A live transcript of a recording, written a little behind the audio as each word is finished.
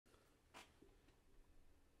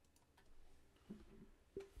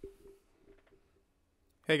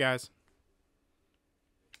Hey guys,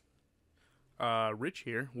 Rich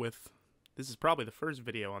here with, this is probably the first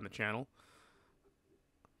video on the channel.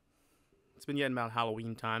 It's been getting about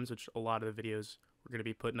Halloween times, which a lot of the videos we're going to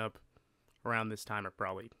be putting up around this time are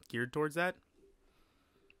probably geared towards that.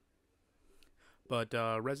 But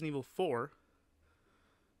Resident Evil 4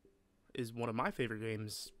 is one of my favorite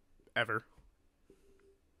games ever.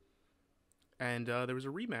 And there was a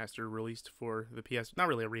remaster released for the PS... Not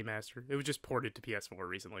really a remaster. It was just ported to PS4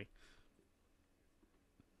 recently.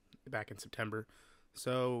 Back in September.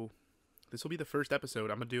 So, this will be the first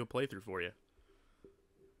episode. I'm going to do a playthrough for you.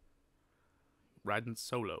 Riding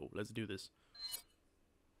solo. Let's do this.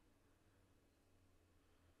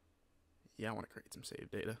 Yeah, I want to create some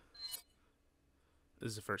save data.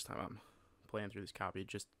 This is the first time I'm playing through this copy.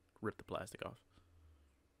 Just rip the plastic off.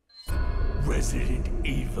 Resident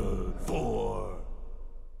Evil 4.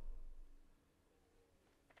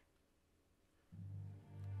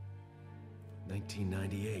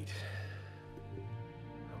 $1998.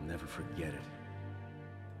 I'll never forget it.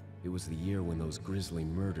 It was the year when those grisly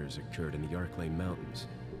murders occurred in the Arklay Mountains.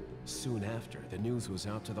 Soon after, the news was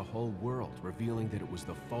out to the whole world, revealing that it was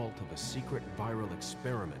the fault of a secret viral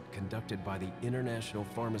experiment conducted by the international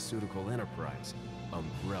pharmaceutical enterprise,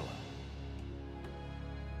 Umbrella.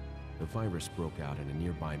 The virus broke out in a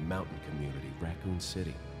nearby mountain community, Raccoon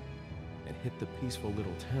City, and hit the peaceful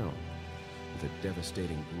little town with a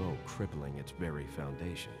devastating blow crippling its very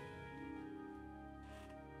foundation.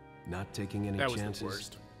 Not taking any chances,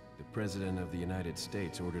 the President of the United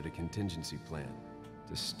States ordered a contingency plan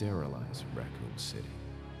to sterilize Raccoon City.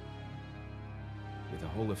 With the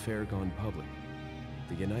whole affair gone public,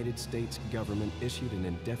 the United States government issued an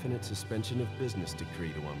indefinite suspension of business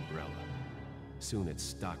decree to Umbrella. Soon its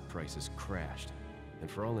stock prices crashed, and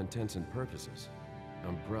for all intents and purposes,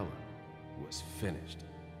 Umbrella was finished.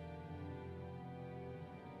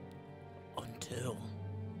 Until...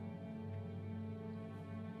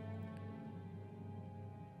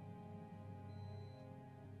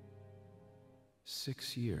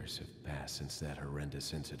 Six years have passed since that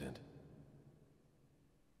horrendous incident.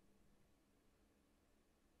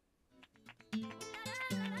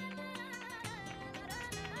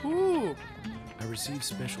 Ooh! I received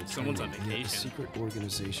special Someone's training on via vacation. a secret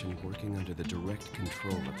organization working under the direct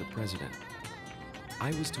control of the president. I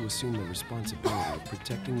was to assume the responsibility of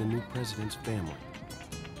protecting the new president's family.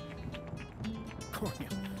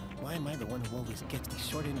 Cornel, why am I the one who always gets the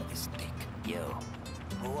short end of the stick? You,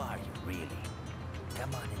 who are you really?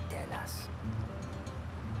 Come on and tell us.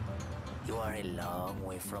 You are a long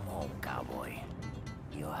way from home, cowboy.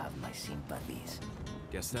 You have my sympathies.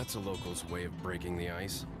 Guess that's a local's way of breaking the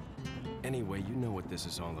ice. Anyway, you know what this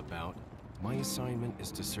is all about. My assignment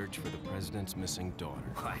is to search for the president's missing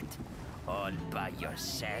daughter. What? All by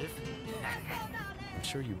yourself? I'm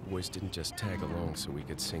sure you boys didn't just tag along so we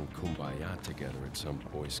could sing Kumbaya together at some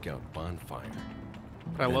Boy Scout bonfire.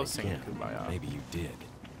 But I Then love singing again, Kumbaya. Maybe you did.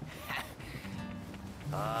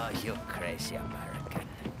 Oh, you crazy American.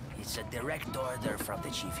 It's a direct order from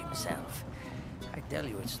the chief himself. I tell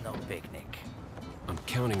you, it's no picnic. I'm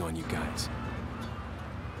counting on you guys.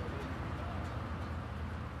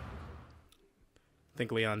 I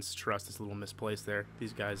think Leon's trust is a little misplaced there.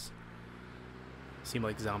 These guys seem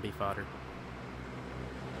like zombie fodder.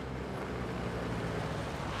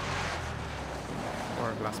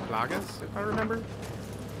 Or Las Plagas, if I remember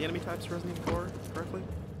the enemy types for Resident Evil 4 correctly.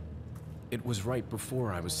 It was right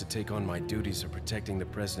before I was to take on my duties of protecting the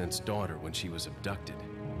president's daughter when she was abducted.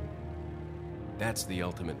 That's the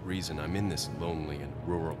ultimate reason I'm in this lonely and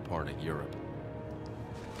rural part of Europe.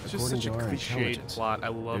 It's just According such a to our cliched intelligence, plot. I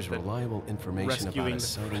love there's that reliable information about rescuing a the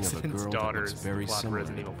sighting of a president's girl that daughter looks is the very plot for similar to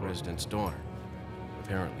Resident the Evil 4. president's daughter.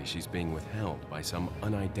 Apparently, she's being withheld by some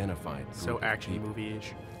unidentified group so of action people.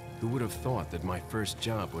 movie-ish. Who would have thought that my first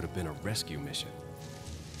job would have been a rescue mission?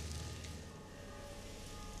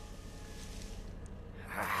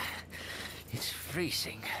 It's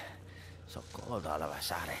freezing. So cold all of a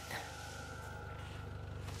sudden.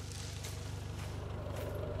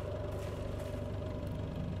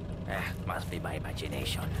 Must be my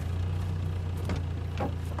imagination.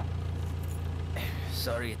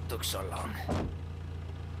 Sorry it took so long.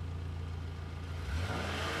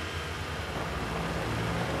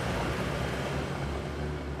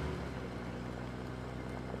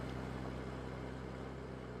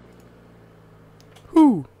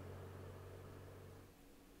 Whew!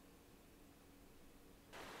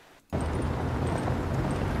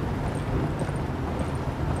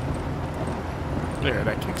 There,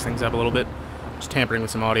 that kicks things up a little bit. Just tampering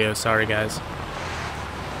with some audio, sorry guys.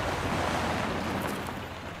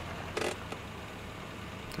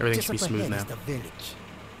 Everything Just should be up smooth ahead now. is the village.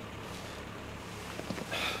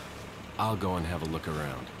 I'll go and have a look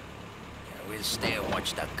around. Yeah, we'll stay and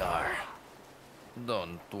watch the car.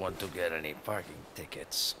 Don't want to get any parking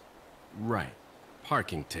tickets. Right.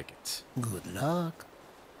 Parking tickets. Good luck.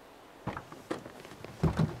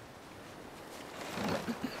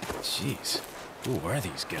 Jeez. Who are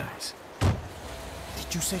these guys?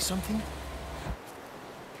 Did you say something?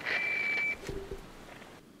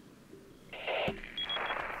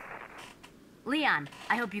 Leon,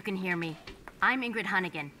 I hope you can hear me. I'm Ingrid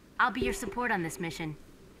Hunnigan. I'll be your support on this mission.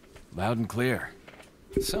 Loud and clear.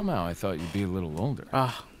 Somehow I thought you'd be a little older.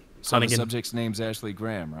 Ah, So the Hunnigan. subject's name's Ashley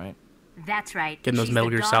Graham, right? That's right. Getting those She's Metal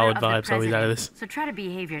the Gear daughter Solid of the vibes always out of president. this. So try to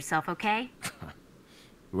behave yourself, okay?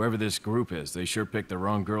 Whoever this group is, they sure picked the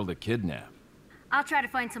wrong girl to kidnap. I'll try to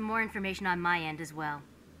find some more information on my end as well.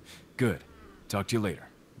 Good. Talk to you later.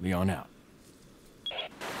 Leon out.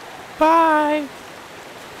 Bye.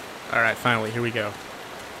 All right, finally, here we go.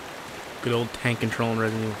 Good old tank control in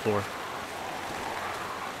Resident Evil 4.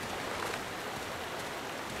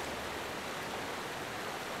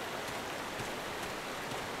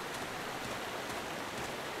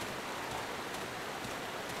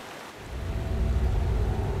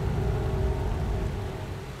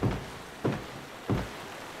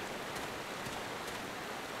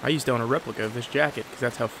 I used to own a replica of this jacket because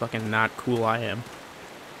that's how fucking not cool I am.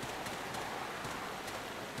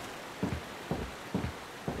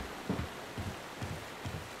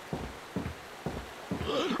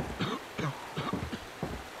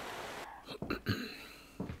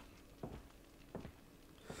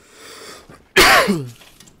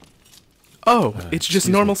 Oh, it's just excuse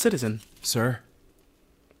normal me. citizen. Sir?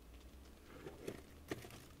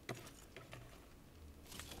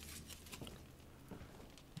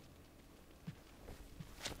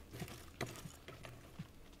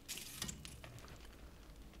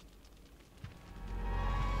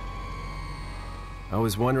 I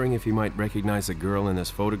was wondering if you might recognize the girl in this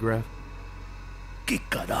photograph. ¿Qué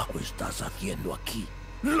carajo estás haciendo aquí?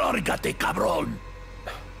 ¡Lárgate, cabrón!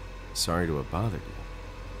 Sorry to have bothered you.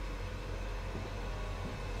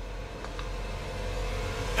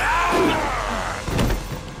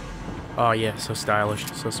 Oh yeah, so stylish,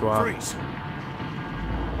 so suave. Freeze!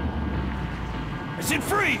 I said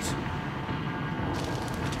freeze!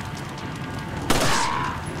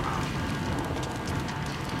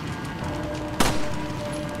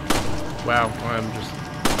 Wow, I'm just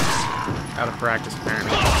out of practice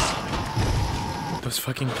apparently. Those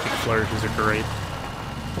fucking kick flourishes are great.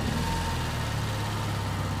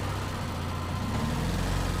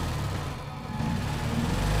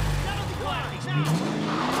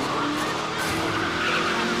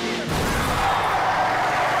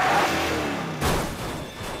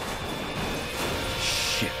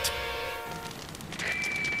 Shit.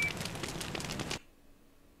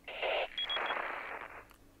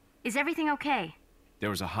 Is everything okay? There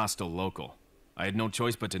was a hostile local. I had no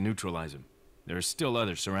choice but to neutralize him. There are still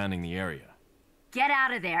others surrounding the area. Get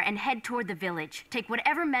out of there and head toward the village. Take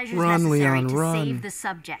whatever measures Run, necessary Leon, to run. save the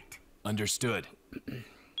subject. Understood. Do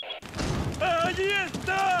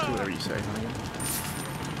whatever you say, honey.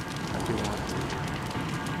 I do want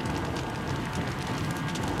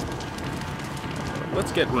to.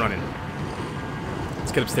 Let's get running.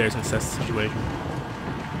 Let's get upstairs and assess the situation.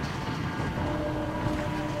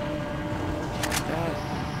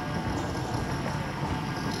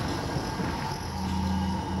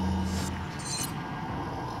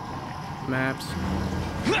 Maps.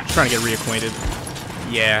 Trying to get reacquainted.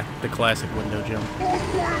 Yeah, the classic window jump.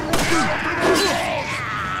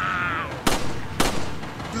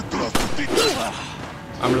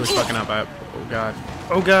 I'm really fucking up. Oh god.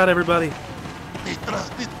 Oh god, everybody. Detrás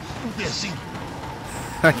de tu vecino.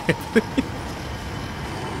 Alright,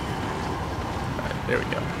 there we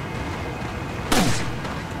go.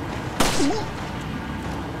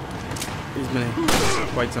 It's been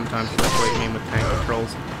quite some time since I played a game with tank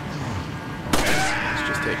controls. It's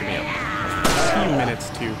just taking me a few minutes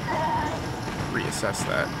to reassess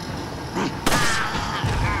that.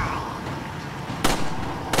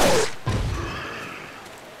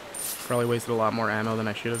 Probably wasted a lot more ammo than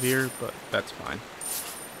I should have here, but that's fine.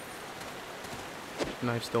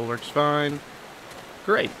 Knife still works fine.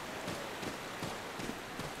 Great.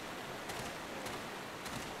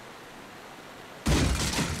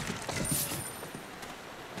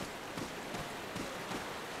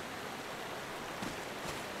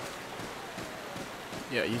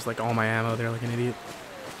 Yeah, I used like all my ammo there like an idiot.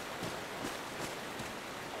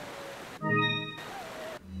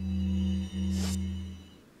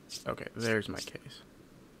 Okay, there's my case.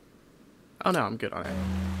 Oh no, I'm good on it.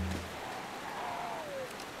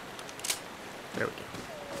 There we go.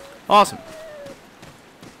 Awesome.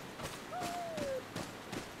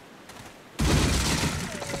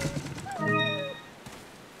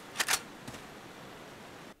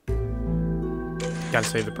 Gotta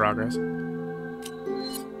save the progress.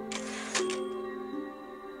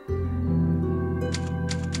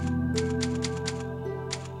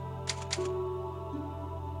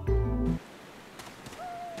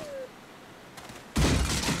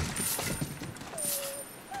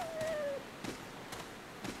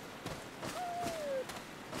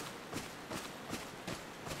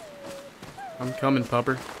 I'm coming,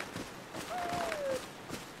 pupper.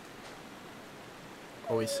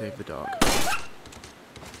 Always save the dog.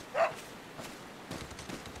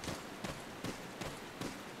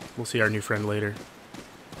 We'll see our new friend later,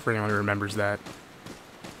 for anyone who remembers that.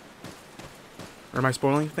 Or am I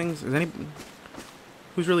spoiling things? Is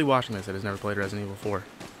who's really watching this that has never played Resident Evil 4?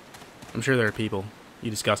 I'm sure there are people.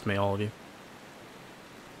 You disgust me, all of you.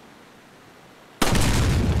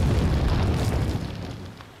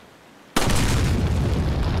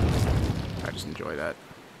 I just enjoy that.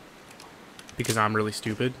 Because I'm really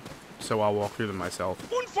stupid, so I'll walk through them myself.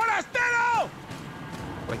 Un forastero!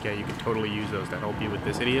 Like, yeah, you could totally use those to help you with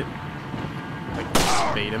this idiot. Like,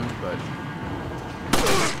 bait him, but...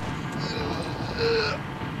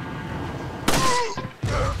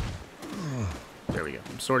 There we go.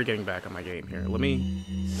 I'm sort of getting back on my game here. Let me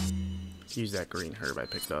use that green herb I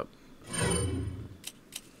picked up.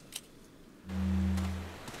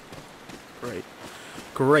 Great.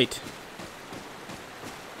 Great.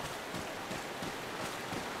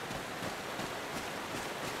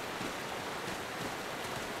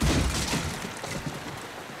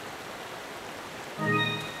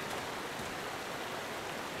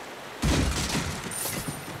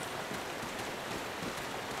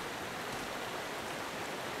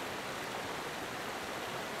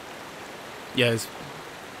 Yeah, this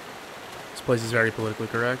place is very politically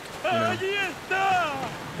correct. You know,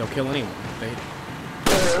 they'll kill anyone. They...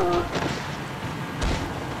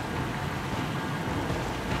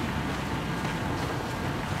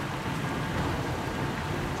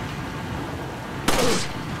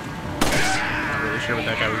 Not really sure what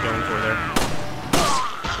that guy was going for there.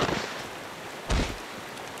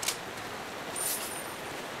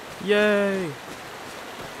 Yay!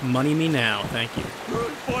 Money me now, thank you.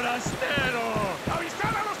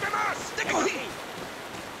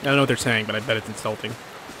 I don't know what they're saying, but I bet it's insulting.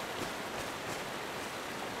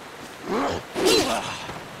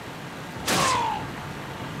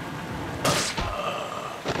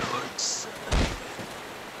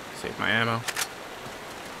 Save my ammo.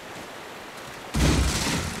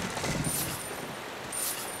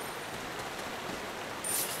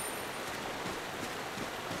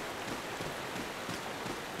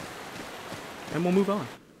 And we'll move on.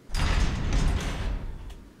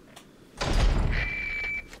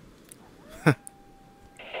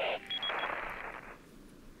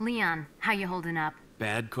 Leon, how you holding up?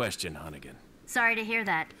 Bad question, Hunnigan. Sorry to hear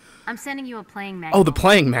that. I'm sending you a playing manual. Oh, the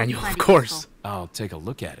playing manual, of course. I'll take a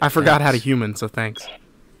look at it. I forgot how to human, so thanks.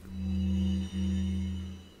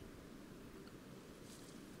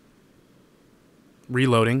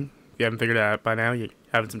 Reloading. If you haven't figured it out by now, you're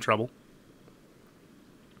having some trouble.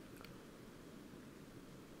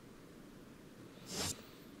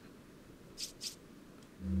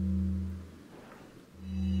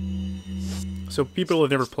 So people who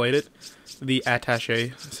have never played it, the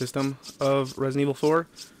attaché system of Resident Evil 4,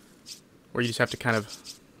 where you just have to kind of...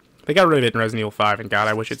 They got rid of it in Resident Evil 5, and God,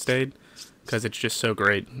 I wish it stayed, because it's just so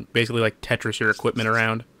great. Basically like Tetris your equipment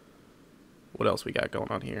around. What else we got going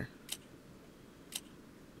on here?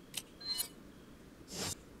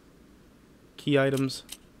 Key items.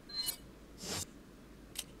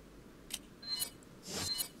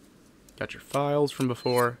 Got your files from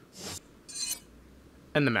before.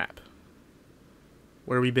 And the map.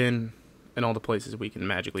 Where we've been, and all the places we can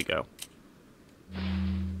magically go.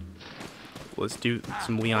 Let's do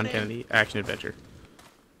some Leon Kennedy action adventure.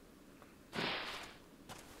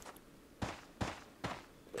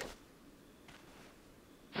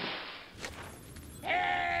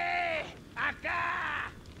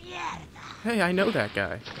 Hey, I know that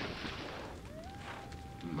guy.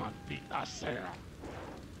 Maldita sea.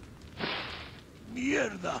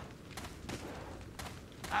 Mierda.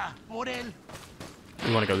 Ah, por él.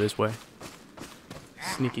 You want to go this way?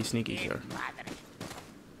 Sneaky, sneaky, sir.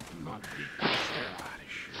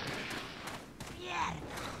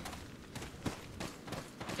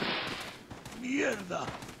 Mierda.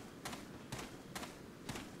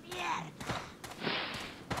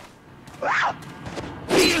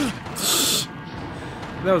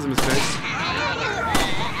 That was a mistake.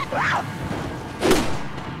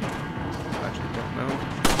 Actually, don't know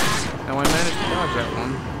how I managed to dodge that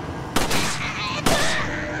one.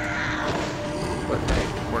 But hey,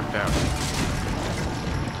 it worked out.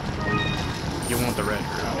 You want the red.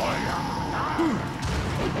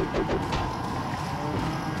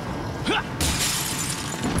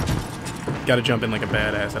 Gotta jump in like a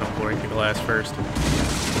badass. I don't break the glass first.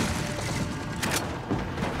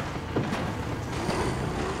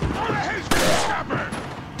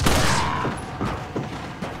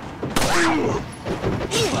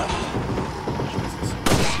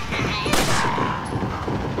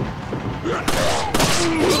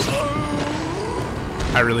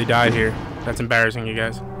 I really died here. That's embarrassing, you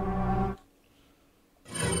guys.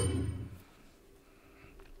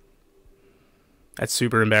 That's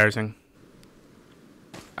super embarrassing.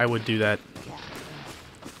 I would do that.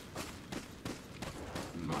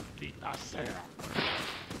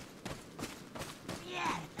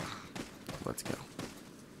 Let's go.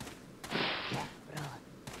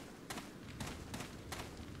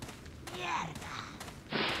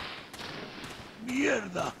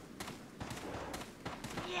 Mierda.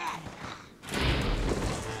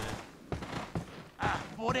 Ah,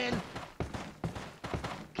 por él.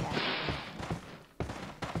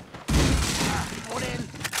 Ah, por él.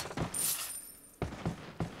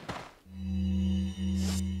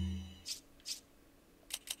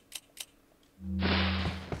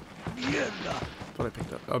 Mierda. What I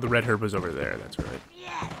picked up. Oh, the red herb was over there. That's right.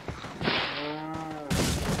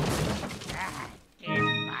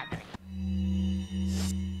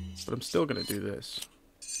 But I'm still gonna do this.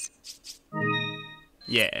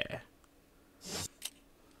 Yeah.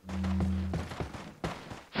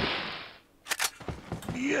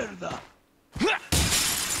 Mierda.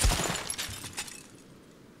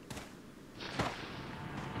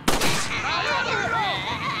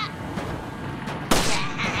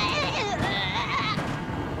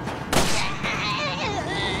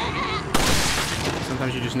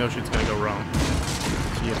 Sometimes you just know shit's gonna go wrong.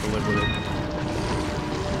 So you have to live with it.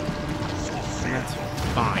 And that's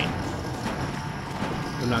fine.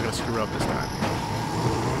 I'm not gonna screw up this time.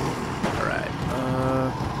 Alright,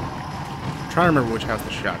 trying to remember which house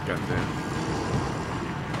the shotgun's in.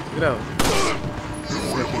 Get out. See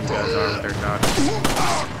what these guys are with their dodge.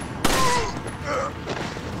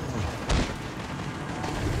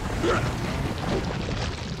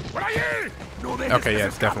 Okay, yeah,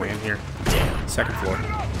 it's definitely in here. Second floor.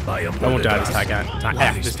 I won't die this time,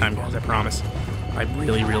 guys. This time, guys, I promise. I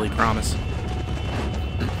really, really promise.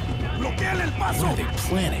 What are they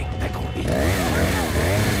planning?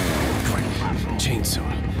 Chainsaw.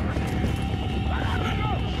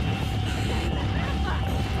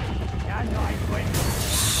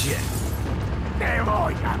 Shit.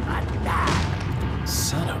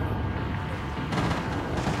 Son of a...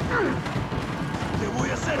 Te voy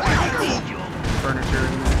a hacer picadillo. Furniture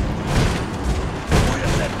in there. Te voy a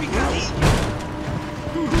hacer picadillo.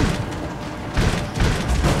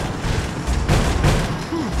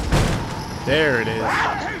 There it is.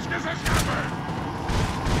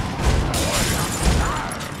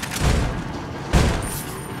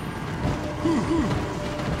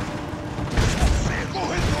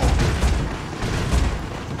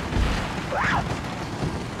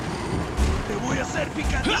 Te voy a hacer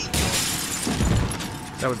picadillo.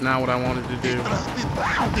 That was not what I wanted to do,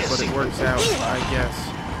 but it works out, I guess.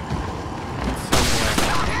 In some way.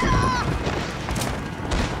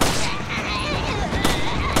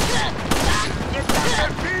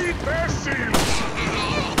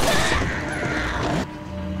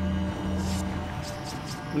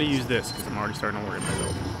 I'm gonna use this because I'm already starting to worry about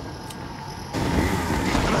it.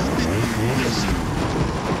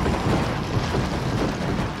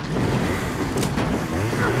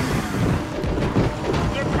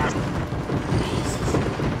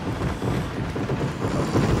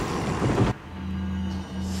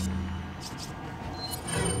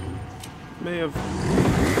 May have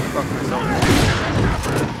fucked myself.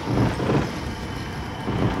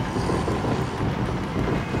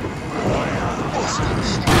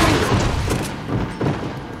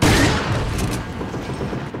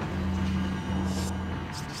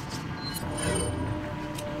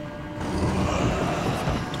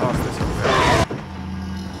 Toss this over there.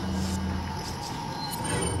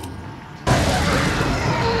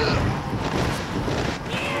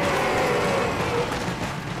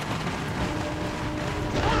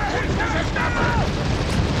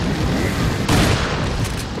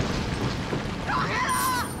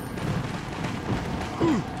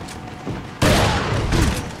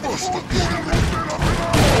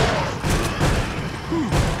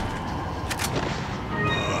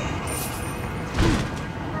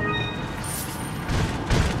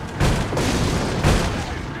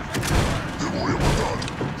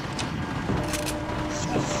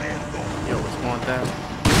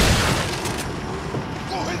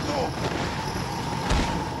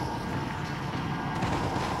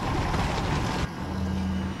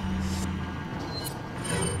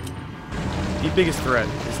 biggest threat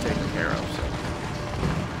is taken care of, so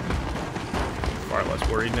far less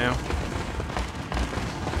worried now.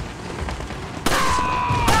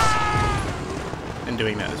 And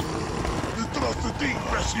doing that is fun.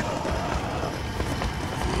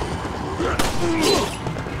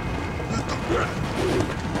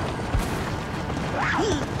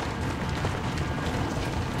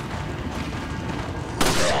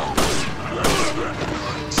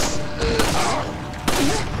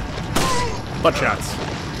 Butt shots.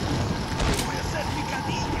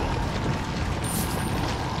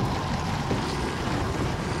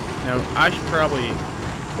 Now, I should probably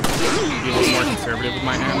be a little more conservative with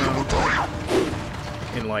my ammo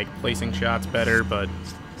in, like, placing shots better, but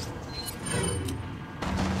I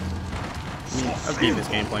mean, I've beaten this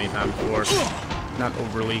game plenty of times before. Not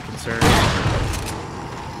overly concerned.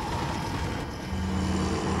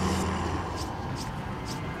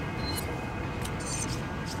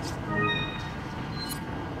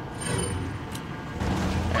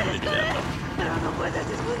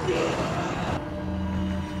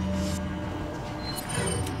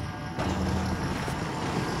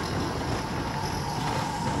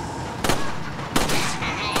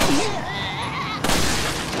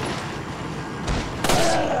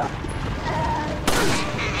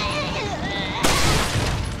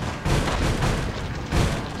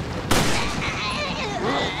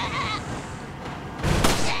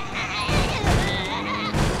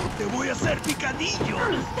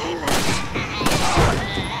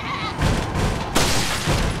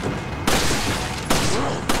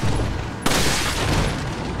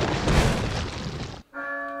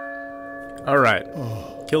 Alright.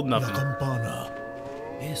 Killed nothing. Campana.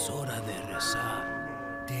 Es hora de rezar.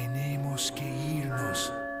 Tenemos que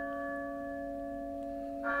irnos.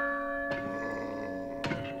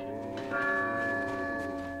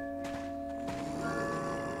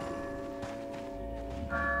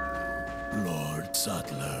 Lord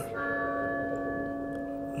Sadler.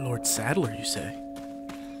 Lord Sadler, you say?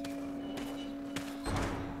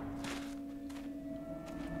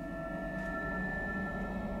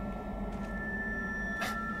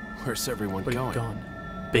 Where's everyone Where going? you gone?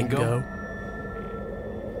 Bingo.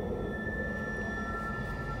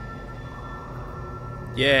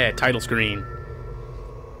 Yeah, title screen.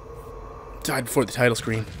 Died before the title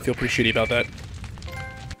screen. Feel pretty shitty about that.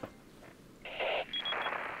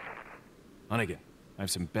 Hunnigan, I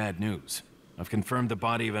have some bad news. I've confirmed the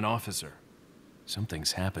body of an officer.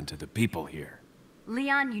 Something's happened to the people here.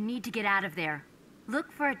 Leon, you need to get out of there.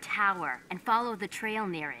 Look for a tower and follow the trail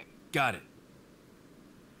near it. Got it.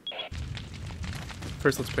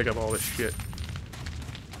 First, let's pick up all this shit.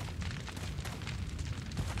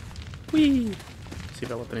 Whee! See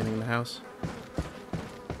if I left anything in the house.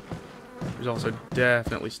 There's also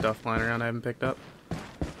definitely stuff lying around I haven't picked up.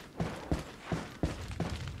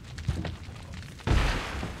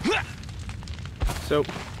 So,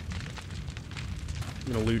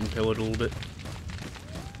 I'm gonna loot and pillage a little bit.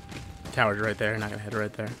 Tower's right there, not gonna head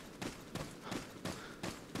right there.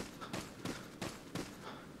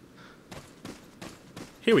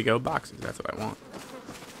 Here we go, boxes, that's what I want.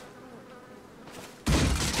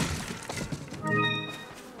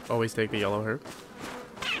 Always take the yellow herb.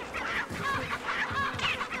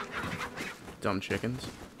 Dumb chickens.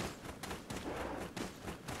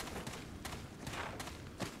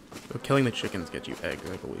 So killing the chickens gets you eggs,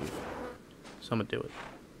 I believe. So I'm gonna do it.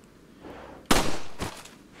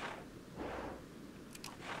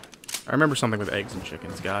 I remember something with eggs and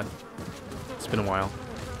chickens, God. It's been a while.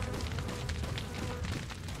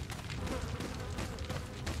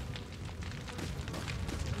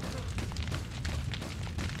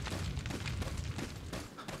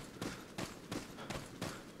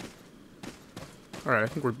 Alright, I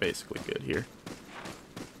think we're basically good here.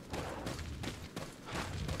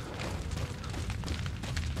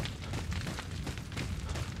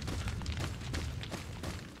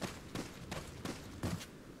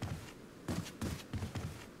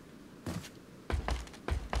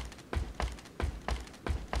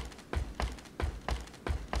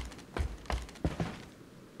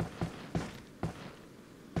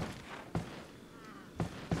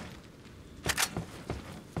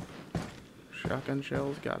 Shotgun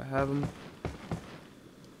shells, gotta have them.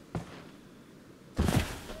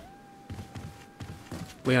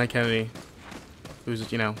 Leon Kennedy, who's,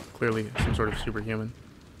 you know, clearly some sort of superhuman.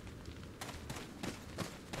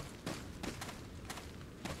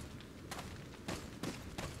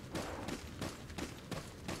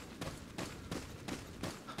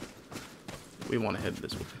 We want to head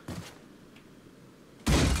this way.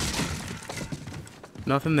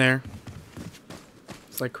 Nothing there.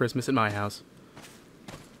 It's like Christmas at my house.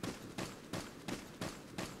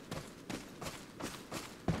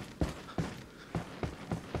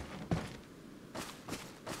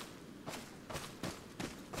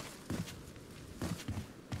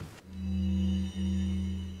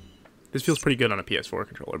 This feels pretty good on a PS4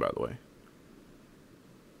 controller, by the way.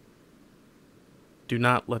 Do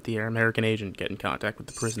not let the American agent get in contact with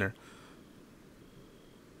the prisoner.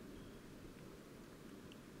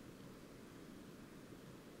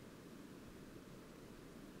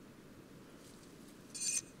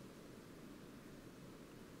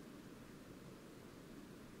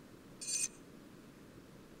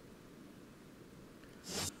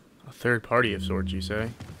 A third party of sorts, you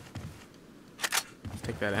say? Let's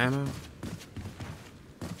take that ammo.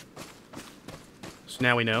 So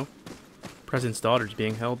now we know. President's daughter's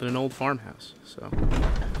being held in an old farmhouse, so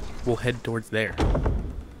we'll head towards there.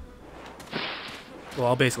 Well,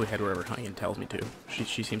 I'll basically head wherever Huntington tells me to.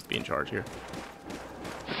 She seems to be in charge here.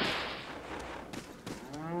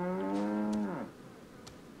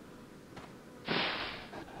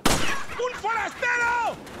 ¡Un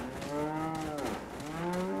forastero!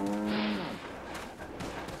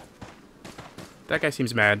 That guy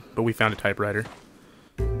seems mad, but we found a typewriter.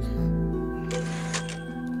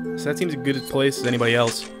 So that seems as good a place as anybody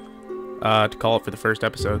else to call it for the first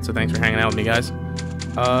episode. So thanks for hanging out with me, guys.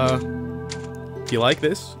 If you like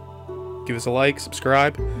this, give us a like,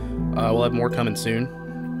 subscribe. We'll have more coming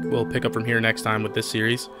soon. We'll pick up from here next time with this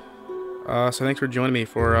series. So thanks for joining me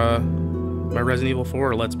for my Resident Evil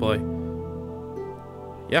 4 Let's Play.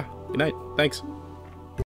 Yeah, good night. Thanks.